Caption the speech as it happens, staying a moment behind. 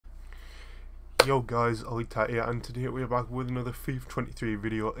Yo guys, Olita here, and today we are back with another FIFA 23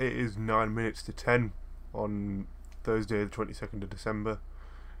 video. It is 9 minutes to 10 on Thursday the 22nd of December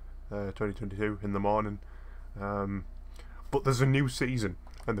 2022 in the morning. But there's a new season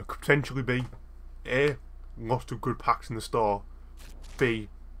and there could potentially be A, lots of good packs in the store, B,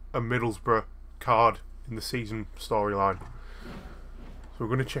 a Middlesbrough card in the season storyline. So we're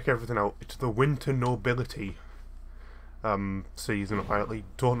going to check everything out. It's the Winter Nobility season apparently.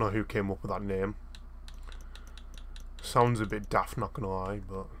 Don't know who came up with that name. Sounds a bit daft, not gonna lie,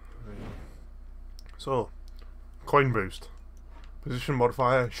 but so coin boost, position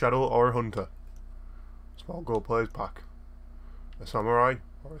modifier, shadow or a hunter, small gold players pack, a samurai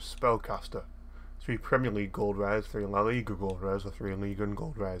or a spellcaster, 3 Premier League gold rares, 3 La Liga gold rares, or 3 Liga and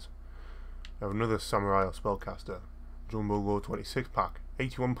gold rares. We have another samurai or spellcaster, jumbo gold 26 pack,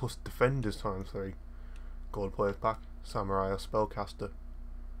 81 plus defenders times 3, gold players pack, samurai or spellcaster.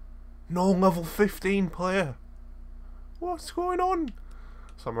 No level 15 player. What's going on?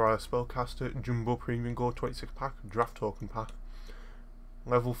 Samurai or spellcaster, jumbo premium gold 26 pack, draft token pack.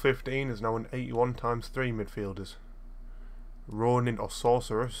 Level 15 is now an 81 times 3 midfielders. Ronin or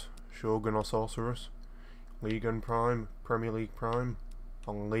sorceress, shogun or sorceress, League and Prime, Premier League Prime,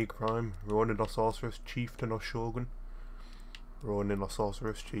 on League Prime, Ronin or sorceress, chieftain or shogun, Ronin or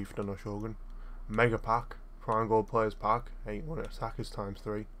sorceress, chieftain or shogun. Mega pack, prime gold players pack, 81 attackers times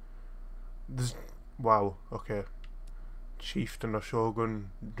 3. There's, wow, okay. Chieftain or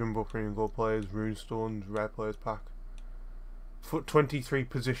shogun, jumbo premium gold players, runestones, rare players pack. Foot 23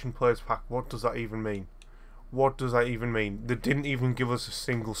 position players pack. What does that even mean? What does that even mean? They didn't even give us a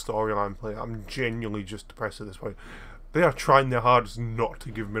single storyline player. I'm genuinely just depressed at this point. They are trying their hardest not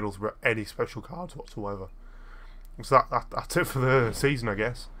to give Middlesbrough any special cards whatsoever. So that's it for the season, I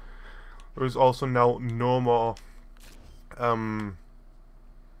guess. There is also now no more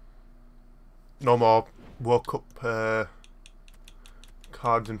World Cup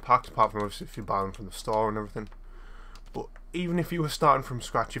cards and packs, apart from obviously if you buy them from the store and everything. But even if you were starting from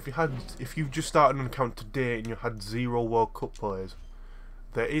scratch, if you just started an account today and you had 0 World Cup players,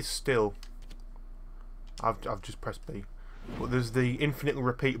 there is still, I've just pressed B, but there's the infinitely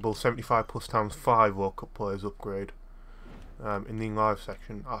repeatable 75 plus times 5 World Cup players upgrade in the live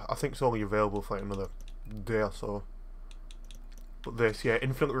section. I think it's only available for like another day or so. But this, yeah,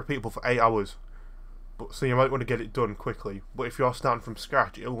 infinitely repeatable for 8 hours. But so you might want to get it done quickly. But if you're starting from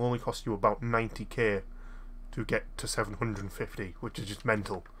scratch, it'll only cost you about 90k to get to 750, which is just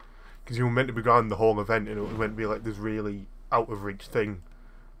mental. Because you were meant to be going the whole event, and it was meant to be like this really out of reach thing.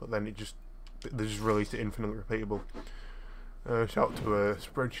 But then they just released it infinitely repeatable. Shout out to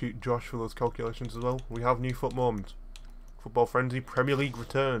Spreadsheet Josh for those calculations as well. We have new foot moments. Football Frenzy Premier League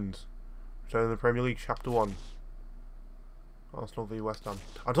returns. Return to the Premier League Chapter 1. Arsenal v West Ham.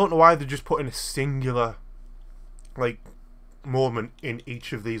 I don't know why they're just putting a singular like moment in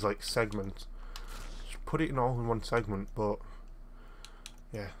each of these like segments. Just put it in all in one segment, but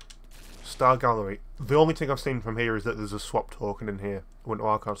yeah. Star Gallery. The only thing I've seen from here is that there's a swap token in here. Winter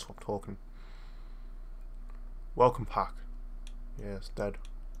wildcard swap token. Welcome pack. Yeah, it's dead.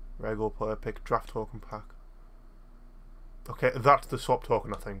 Regular player pick, draft token pack. Okay, that's the swap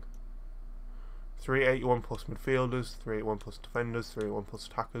token, I think. 381 plus midfielders, 381 plus defenders, 381 plus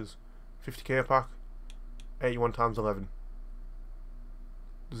attackers, 50k pack, 81 times 11.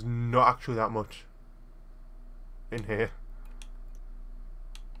 There's not actually that much in here.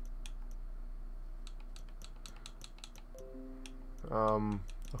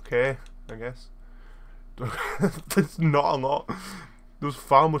 Okay, I guess. There's not a lot. There was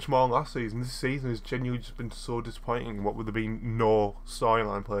far much more last season. This season has genuinely just been so disappointing. What would there been no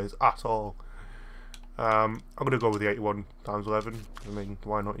storyline players at all? I'm gonna go with the 81 times 11. I mean,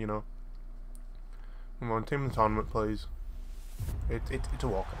 why not? You know. Come on, team of the tournament, please. It's a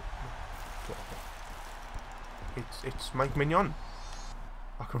walkout. It's Mike Mignon.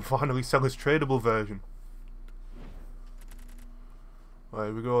 I can finally sell his tradable version. Right,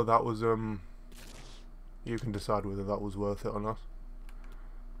 here we go. That was you can decide whether that was worth it or not.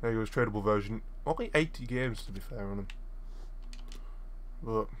 There goes tradable version. Only 80 games to be fair on him.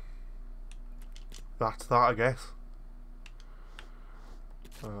 But that's that, I guess.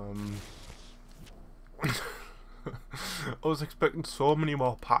 I was expecting so many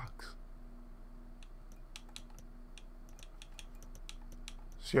more packs.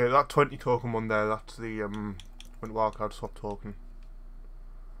 So yeah, that 20 token one there, that's the wildcard swap token.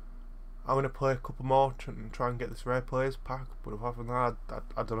 I'm going to play a couple more and try and get this rare players pack, but apart from that,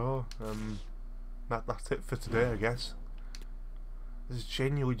 I don't know. That's it for today, I guess. There's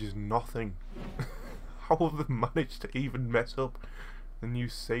genuinely just nothing. How have they managed to even mess up the new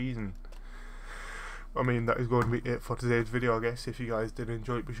season? I mean, that is going to be it for today's video, I guess. If you guys did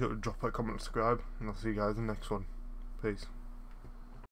enjoy it, be sure to drop a comment and subscribe, and I'll see you guys in the next one. Peace.